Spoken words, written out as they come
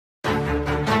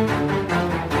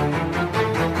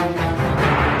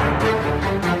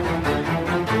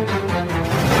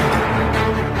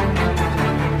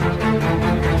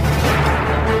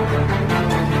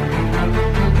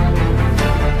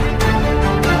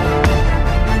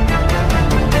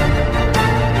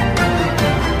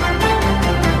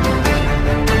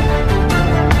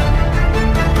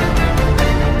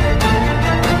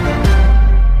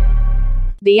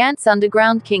The ant's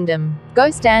underground kingdom.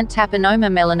 Ghost ant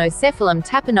Taponoma melanocephalum.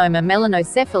 Taponoma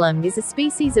melanocephalum is a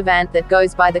species of ant that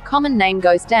goes by the common name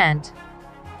ghost ant.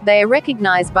 They are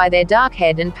recognized by their dark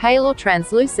head and pale or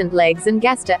translucent legs and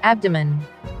gaster abdomen.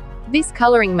 This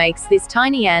coloring makes this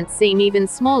tiny ant seem even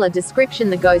smaller. Description: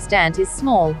 the ghost ant is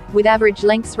small, with average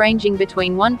lengths ranging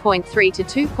between 1.3 to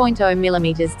 2.0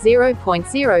 mm,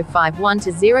 0.051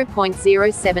 to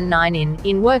 0.079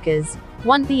 in workers.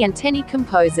 1. The antennae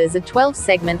composes of 12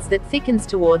 segments that thickens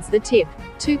towards the tip.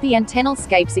 2. The antennal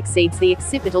scapes exceeds the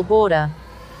occipital border.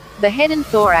 The head and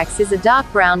thorax is a dark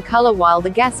brown color while the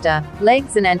gaster,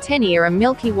 legs and antennae are a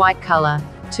milky white color.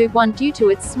 2. 1. Due to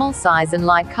its small size and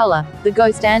light color, the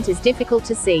ghost ant is difficult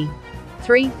to see.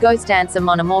 3. Ghost ants are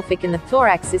monomorphic and the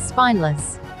thorax is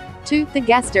spineless. 2. The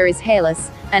gaster is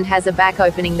hairless, and has a back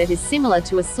opening that is similar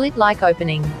to a slit-like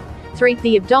opening. 3.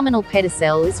 The abdominal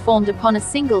pedicel is formed upon a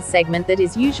single segment that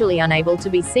is usually unable to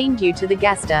be seen due to the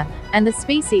gaster, and the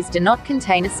species do not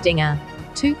contain a stinger.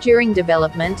 2. During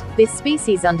development, this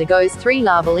species undergoes 3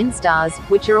 larval instars,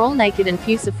 which are all naked and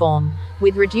fusiform,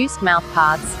 with reduced mouth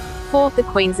parts. 4. The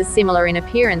queens are similar in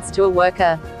appearance to a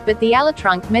worker, but the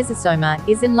allotrunk mesosoma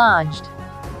is enlarged.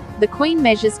 The queen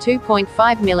measures 2.5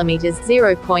 mm,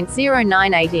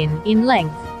 0.098 in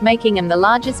length, making him the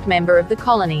largest member of the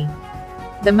colony.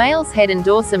 The male's head and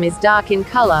dorsum is dark in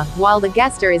color, while the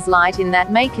gaster is light in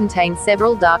that may contain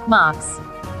several dark marks.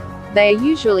 They are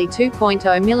usually 2.0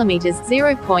 mm,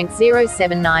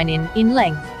 0.079 in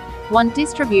length. 1.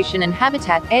 Distribution and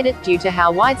habitat. Edit: due to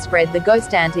how widespread the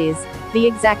ghost ant is, the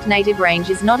exact native range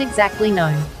is not exactly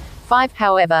known. 5.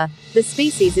 However, the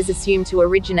species is assumed to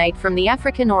originate from the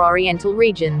African or Oriental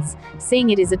regions,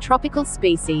 seeing it is a tropical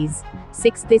species.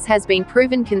 6. This has been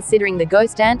proven considering the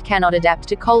ghost ant cannot adapt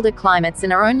to colder climates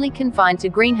and are only confined to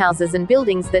greenhouses and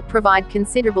buildings that provide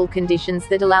considerable conditions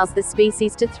that allows the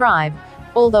species to thrive,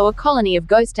 although a colony of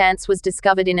ghost ants was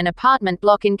discovered in an apartment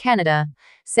block in Canada.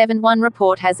 7. One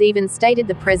report has even stated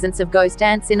the presence of ghost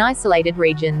ants in isolated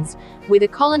regions, with a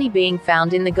colony being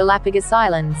found in the Galapagos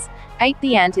Islands. 8.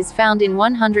 The ant is found in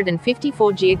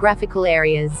 154 geographical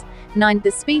areas. 9.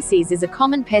 The species is a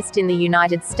common pest in the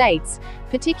United States,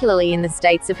 particularly in the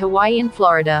states of Hawaii and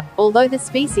Florida, although the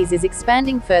species is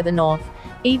expanding further north,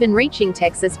 even reaching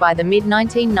Texas by the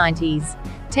mid-1990s.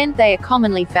 10. They are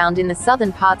commonly found in the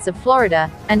southern parts of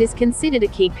Florida, and is considered a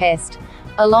key pest,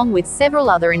 along with several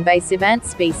other invasive ant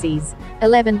species.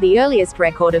 11. The earliest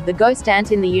record of the ghost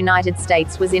ant in the United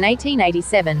States was in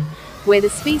 1887, where the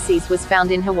species was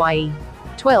found in Hawaii.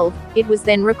 12. It was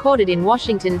then recorded in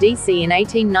Washington, D.C. in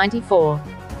 1894.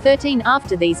 13.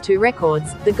 After these 2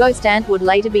 records, the ghost ant would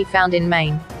later be found in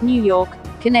Maine, New York,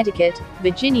 Connecticut,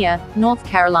 Virginia, North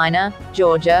Carolina,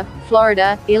 Georgia,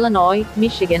 Florida, Illinois,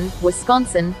 Michigan,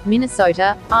 Wisconsin,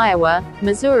 Minnesota, Iowa,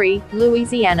 Missouri,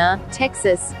 Louisiana,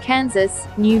 Texas, Kansas,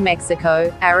 New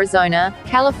Mexico, Arizona,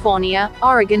 California,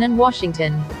 Oregon and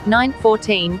Washington. 9.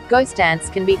 14. Ghost ants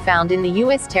can be found in the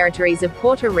U.S. territories of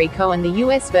Puerto Rico and the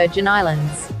U.S. Virgin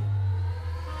Islands.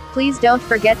 Please don't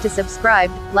forget to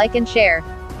subscribe, like and share.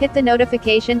 Hit the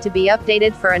notification to be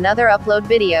updated for another upload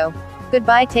video.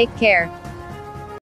 Goodbye, take care.